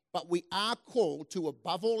 But we are called to,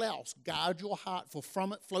 above all else, guard your heart, for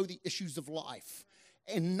from it flow the issues of life.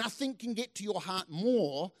 And nothing can get to your heart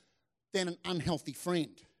more than an unhealthy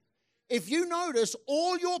friend. If you notice,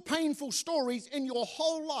 all your painful stories in your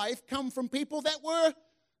whole life come from people that were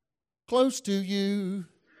close to you.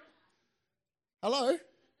 Hello?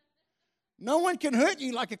 No one can hurt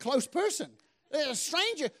you like a close person. A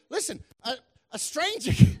stranger, listen, a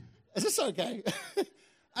stranger, is this okay?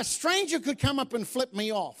 A stranger could come up and flip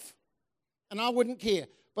me off, and I wouldn't care.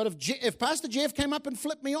 But if Pastor Jeff came up and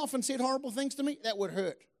flipped me off and said horrible things to me, that would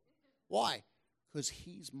hurt. Why? Because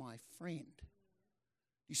he's my friend.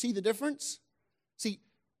 You see the difference? See,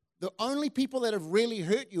 the only people that have really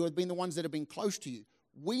hurt you have been the ones that have been close to you.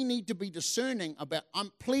 We need to be discerning about,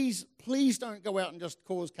 please don't go out and just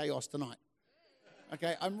cause chaos tonight.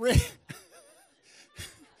 Okay, I'm really,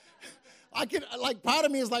 part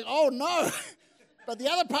of me is like, oh no. But the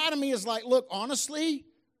other part of me is like, look, honestly,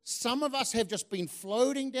 some of us have just been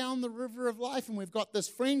floating down the river of life, and we've got this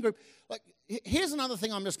friend group. Like, here's another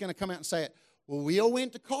thing, I'm just going to come out and say it. Well, we all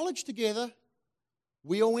went to college together.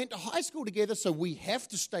 We all went to high school together, so we have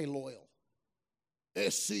to stay loyal.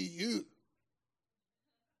 SCU.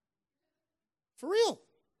 For real.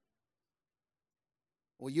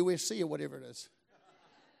 Or USC or whatever it is.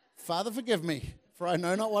 Father, forgive me, for I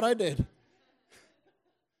know not what I did.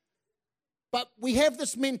 But we have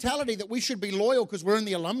this mentality that we should be loyal because we're in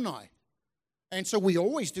the alumni. And so we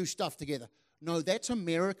always do stuff together. No, that's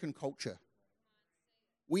American culture.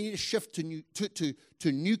 We need to shift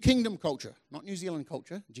to New Kingdom culture, not New Zealand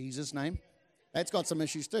culture, Jesus' name. That's got some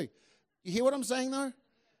issues too. You hear what I'm saying though?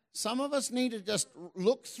 Some of us need to just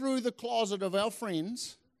look through the closet of our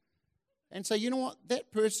friends and say, you know what,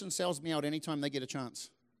 that person sells me out anytime they get a chance.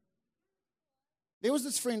 There was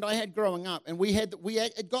this friend I had growing up, and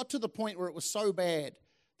it got to the point where it was so bad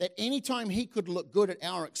that anytime he could look good at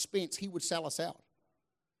our expense, he would sell us out.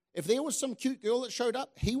 If there was some cute girl that showed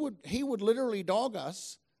up, he would literally dog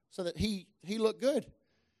us so that he looked good.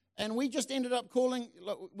 And we just ended up calling,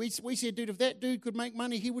 we said, dude, if that dude could make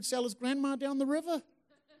money, he would sell his grandma down the river.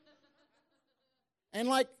 And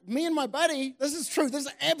like me and my buddy, this is true, this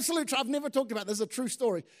is absolute truth, I've never talked about this, is a true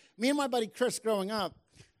story. Me and my buddy Chris growing up,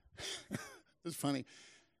 this is funny.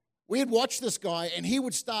 We had watched this guy, and he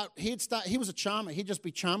was a charmer. He'd just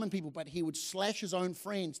be charming people, but he would slash his own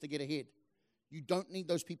friends to get ahead. You don't need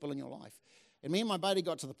those people in your life. And me and my buddy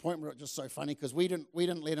got to the point where it was just so funny because we didn't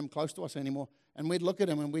let him close to us anymore. And we'd look at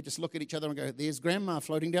him, and we'd just look at each other and go, there's Grandma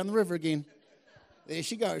floating down the river again. There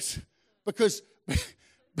she goes. Because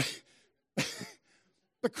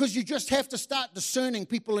Because you just have to start discerning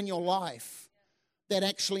people in your life that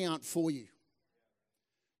actually aren't for you.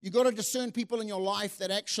 You've got to discern people in your life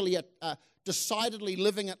that actually are decidedly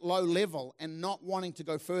living at low level and not wanting to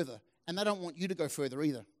go further. And they don't want you to go further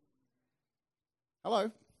either.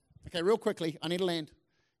 Hello? Okay, real quickly, I need to land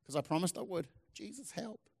because I promised I would. Jesus,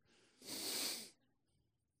 help.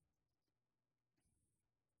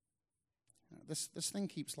 This thing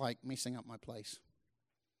keeps like messing up my place.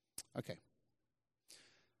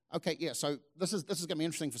 Okay, yeah, so this is going to be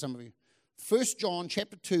interesting for some of you. 1 John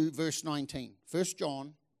chapter 2, verse 19. 1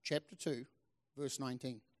 John chapter 2, verse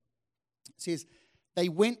 19. It says, they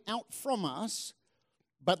went out from us,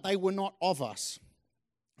 but they were not of us.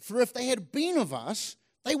 For if they had been of us,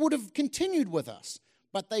 they would have continued with us.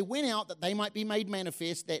 But they went out that they might be made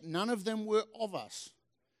manifest that none of them were of us.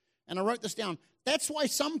 And I wrote this down. That's why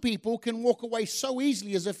some people can walk away so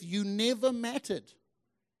easily as if you never mattered.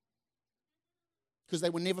 Because they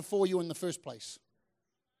were never for you in the first place.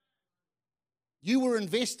 You were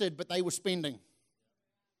invested, but they were spending.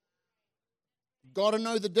 Got to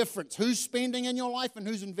know the difference. Who's spending in your life and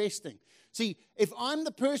who's investing? See, if I'm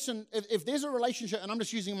the person, if there's a relationship, and I'm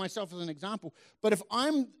just using myself as an example, but if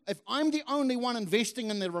I'm the only one investing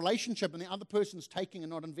in the relationship and the other person's taking and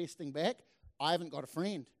not investing back, I haven't got a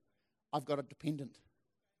friend. I've got a dependent.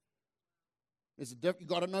 You've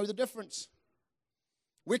got to know the difference.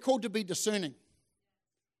 We're called to be discerning,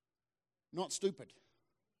 not stupid.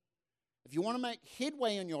 If you want to make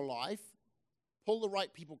headway in your life, pull the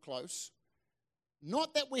right people close.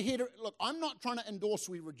 Not that we're here to, look, I'm not trying to endorse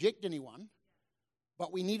we reject anyone,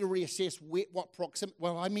 but we need to reassess what proximity.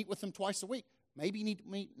 Well, I meet with them twice a week. Maybe you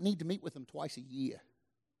need to meet with them twice a year.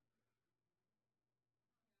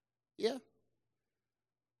 Yeah?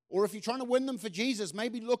 Or if you're trying to win them for Jesus,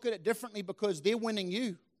 maybe look at it differently because they're winning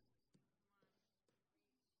you.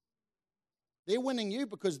 They're winning you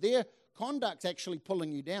because their conduct's actually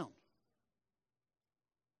pulling you down.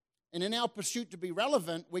 And in our pursuit to be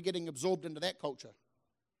relevant, we're getting absorbed into that culture.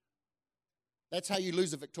 That's how you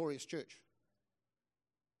lose a victorious church.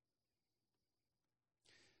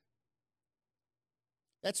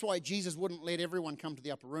 That's why Jesus wouldn't let everyone come to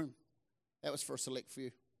the upper room. That was for a select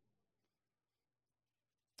few.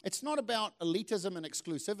 It's not about elitism and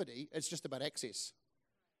exclusivity. It's just about access.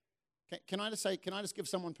 Can I just give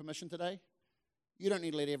someone permission today? You don't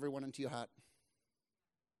need to let everyone into your heart.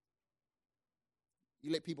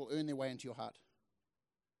 You let people earn their way into your heart.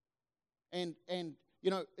 And you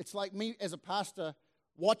know, it's like me as a pastor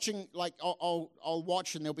watching, like I'll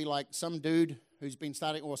watch and there'll be like some dude who's been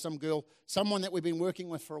starting, or some girl, someone that we've been working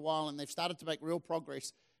with for a while, and they've started to make real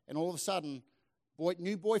progress, and all of a sudden,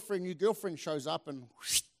 new boyfriend, new girlfriend shows up and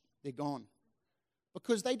whoosh, they're gone.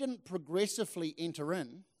 Because they didn't progressively enter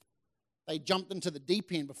in. They jumped into the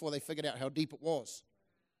deep end before they figured out how deep it was.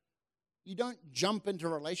 You don't jump into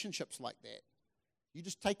relationships like that. You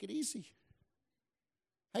just take it easy.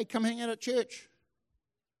 Hey, come hang out at church.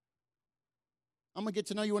 I'm going to get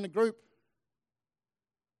to know you in a group.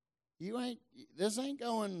 This ain't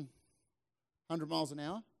going 100 miles an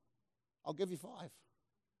hour. I'll give you 5.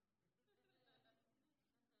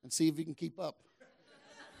 And see if you can keep up.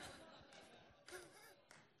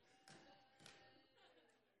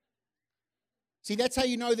 See, that's how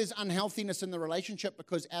you know there's unhealthiness in the relationship,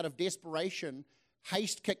 because out of desperation,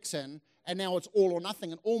 haste kicks in, and now it's all or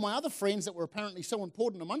nothing. And all my other friends that were apparently so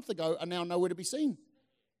important a month ago are now nowhere to be seen.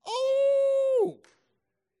 Oh!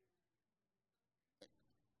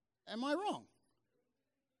 Am I wrong?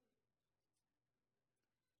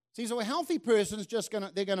 See, so a healthy person is just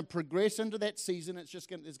they're going to progress into that season. There's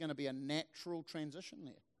going to be a natural transition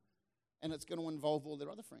there. And it's going to involve all their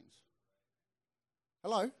other friends.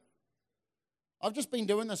 Hello? I've just been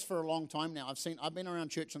doing this for a long time now. I've been around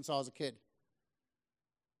church since I was a kid.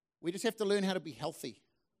 We just have to learn how to be healthy.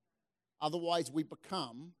 Otherwise, we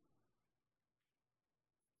become,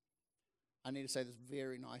 I need to say this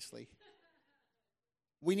very nicely,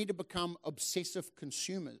 we need to become obsessive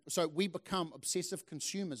consumers. So we become obsessive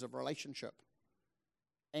consumers of relationship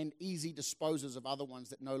and easy disposers of other ones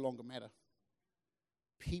that no longer matter.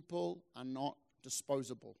 People are not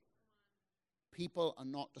disposable. People are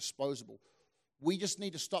not disposable. We just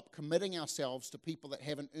need to stop committing ourselves to people that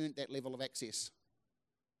haven't earned that level of access.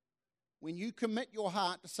 When you commit your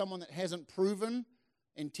heart to someone that hasn't proven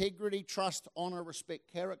integrity, trust, honor,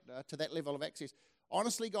 respect, character to that level of access,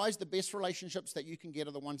 honestly, guys, the best relationships that you can get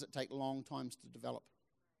are the ones that take long times to develop.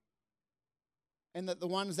 And that the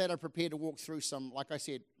ones that are prepared to walk through some, like I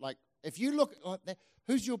said, like if you look like that,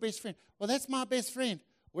 who's your best friend? Well, that's my best friend.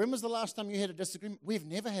 When was the last time you had a disagreement? We've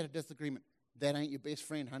never had a disagreement. That ain't your best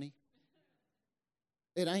friend, honey.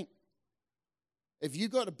 It ain't. If you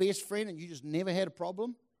got a best friend and you just never had a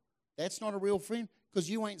problem, that's not a real friend because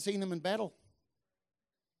you ain't seen them in battle.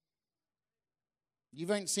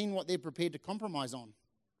 You ain't seen what they're prepared to compromise on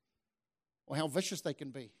or how vicious they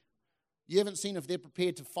can be. You haven't seen if they're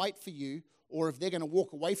prepared to fight for you or if they're going to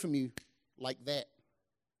walk away from you like that.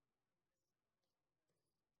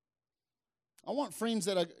 I want friends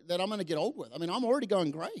that I'm going to get old with. I mean, I'm already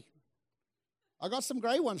going grey. I got some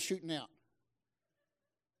grey ones shooting out.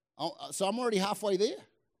 So I'm already halfway there.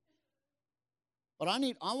 But I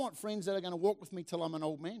want friends that are going to walk with me till I'm an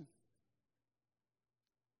old man.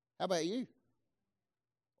 How about you?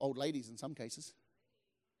 Old ladies in some cases.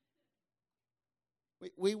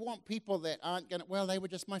 We want people that aren't going to, well, they were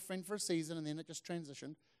just my friend for a season and then it just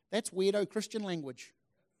transitioned. That's weirdo Christian language.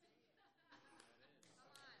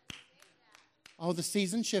 Oh, the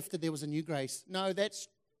season shifted, there was a new grace. No, that's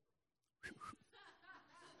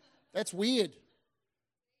weird.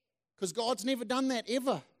 Because God's never done that,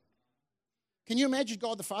 ever. Can you imagine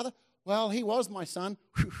God the Father? Well, he was my son.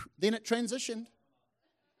 Then it transitioned.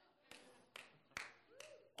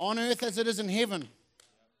 On earth as it is in heaven.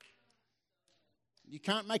 You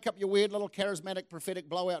can't make up your weird little charismatic prophetic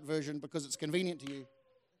blowout version because it's convenient to you.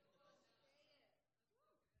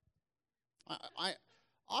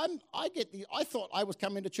 I thought I was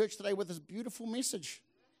coming to church today with this beautiful message.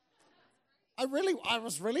 I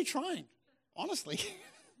was really trying, honestly.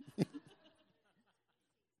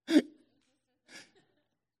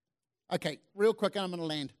 Okay, real quick, and I'm going to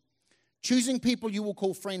land. Choosing people you will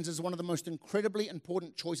call friends is one of the most incredibly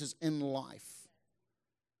important choices in life.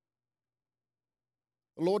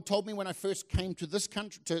 The Lord told me when I first came to this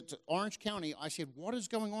country, to Orange County, I said, what is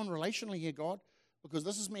going on relationally here, God? Because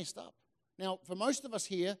this is messed up. Now, for most of us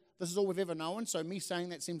here, this is all we've ever known, so me saying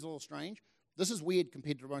that seems a little strange. This is weird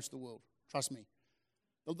compared to most of the world. Trust me.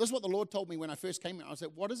 This is what the Lord told me when I first came here. I said,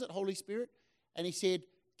 what is it, Holy Spirit? And he said,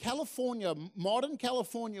 California, modern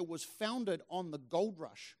California was founded on the gold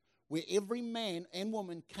rush, where every man and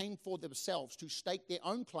woman came for themselves to stake their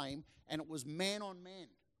own claim, and it was man on man.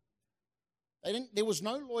 There was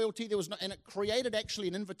no loyalty, and it created actually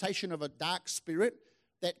an invitation of a dark spirit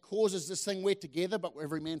that causes this thing, we're together, but we're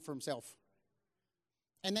every man for himself.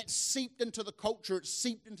 And that seeped into the culture, it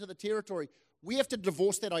seeped into the territory. We have to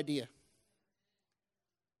divorce that idea.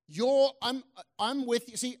 I'm with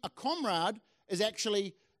you. See, a comrade is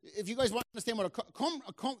actually, if you guys want to understand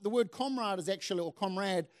what the word comrade is actually, or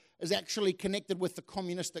comrade, is actually connected with the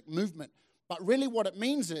communistic movement. But really what it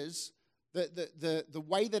means is, the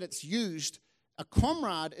way that it's used, a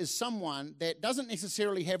comrade is someone that doesn't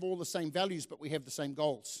necessarily have all the same values, but we have the same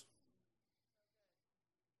goals.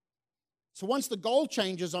 So once the goal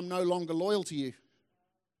changes, I'm no longer loyal to you.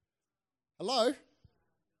 Hello?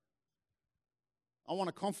 I want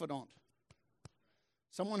a confidant.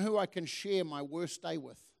 Someone who I can share my worst day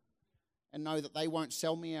with and know that they won't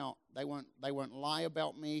sell me out. They won't lie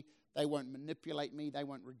about me. They won't manipulate me. They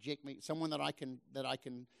won't reject me. Someone that I can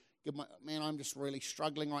give man, I'm just really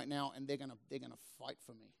struggling right now, and they're gonna fight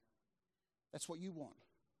for me. That's what you want.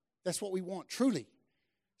 That's what we want, truly.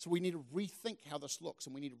 So we need to rethink how this looks,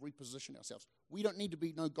 and we need to reposition ourselves. We don't need to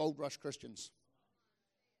be no gold rush Christians.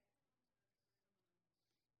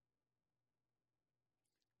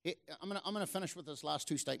 I'm gonna finish with those last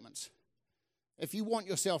two statements. If you want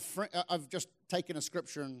yourself, I've just taken a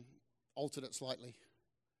scripture and altered it slightly.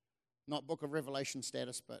 Not Book of Revelation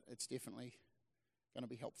status, but it's definitely going to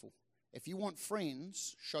be helpful. If you want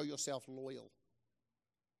friends, show yourself loyal.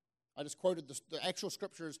 I just quoted the actual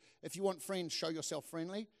scriptures. If you want friends, show yourself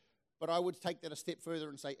friendly. But I would take that a step further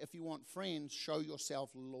and say, if you want friends, show yourself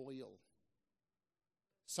loyal.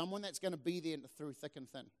 Someone that's going to be there through thick and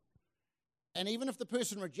thin. And even if the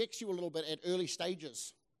person rejects you a little bit at early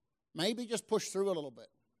stages, maybe just push through a little bit.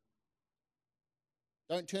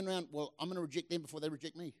 Don't turn around, well, I'm going to reject them before they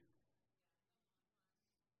reject me.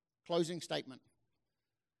 Closing statement.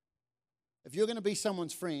 If you're going to be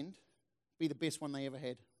someone's friend, be the best one they ever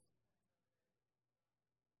had.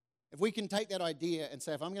 If we can take that idea and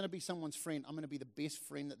say, if I'm going to be someone's friend, I'm going to be the best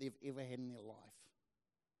friend that they've ever had in their life.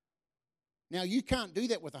 Now, you can't do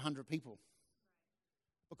that with 100 people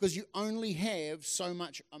because you only have so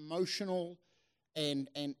much emotional and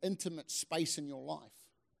intimate space in your life.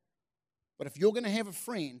 But if you're going to have a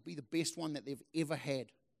friend, be the best one that they've ever had,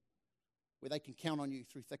 where they can count on you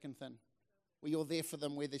through thick and thin, where you're there for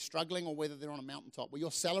them, whether they're struggling or whether they're on a mountaintop, where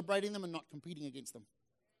you're celebrating them and not competing against them,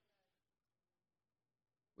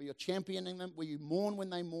 where you're championing them, where you mourn when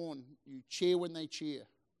they mourn, you cheer when they cheer.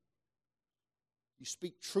 You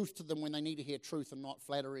speak truth to them when they need to hear truth and not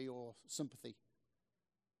flattery or sympathy.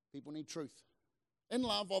 People need truth. In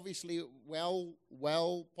love, obviously,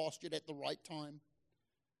 well postured at the right time.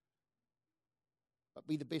 but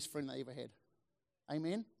be the best friend they ever had.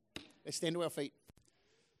 Amen? Let's stand to our feet.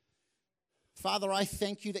 Father, I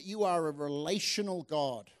thank you that you are a relational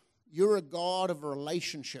God. You're a God of a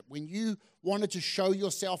relationship. When you wanted to show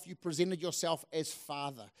yourself, you presented yourself as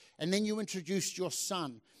Father. And then you introduced your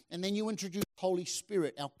Son. And then you introduced Holy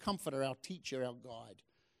Spirit, our comforter, our teacher, our guide.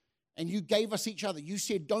 And you gave us each other. You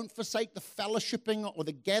said, don't forsake the fellowshipping or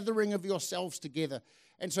the gathering of yourselves together.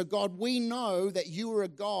 And so, God, we know that you are a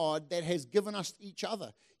God that has given us each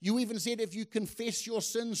other. You even said if you confess your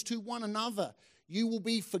sins to one another, you will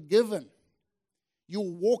be forgiven.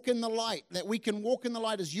 You'll walk in the light, that we can walk in the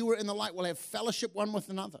light as you are in the light. We'll have fellowship one with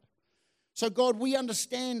another. So, God, we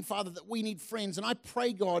understand, Father, that we need friends. And I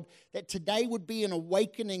pray, God, that today would be an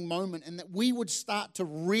awakening moment and that we would start to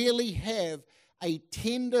really have a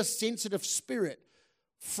tender, sensitive spirit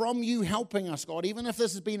from you helping us, God. Even if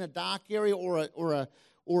this has been a dark area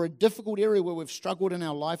or a difficult area where we've struggled in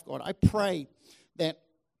our life, God, I pray that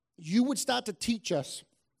you would start to teach us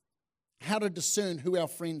how to discern who our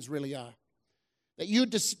friends really are. That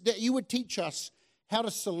you would teach us how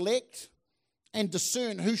to select and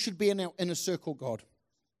discern who should be in our inner circle, God.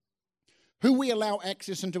 Who we allow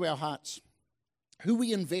access into our hearts. Who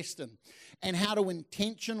we invest in. And how to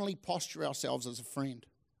intentionally posture ourselves as a friend.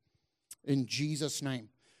 In Jesus' name.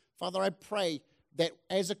 Father, I pray that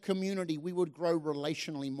as a community we would grow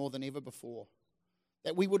relationally more than ever before.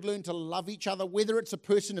 That we would learn to love each other, whether it's a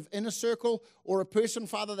person of inner circle or a person,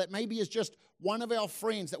 Father, that maybe is just one of our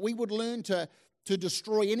friends. That we would learn to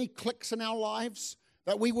destroy any cliques in our lives,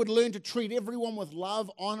 that we would learn to treat everyone with love,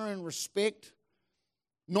 honor, and respect,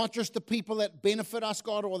 not just the people that benefit us,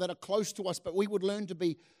 God, or that are close to us, but we would learn to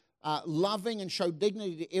be loving and show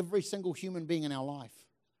dignity to every single human being in our life.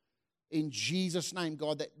 In Jesus' name,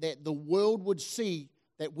 God, that the world would see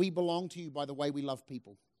that we belong to you by the way we love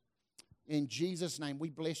people. In Jesus' name, we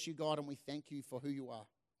bless you, God, and we thank you for who you are.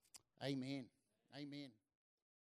 Amen. Amen.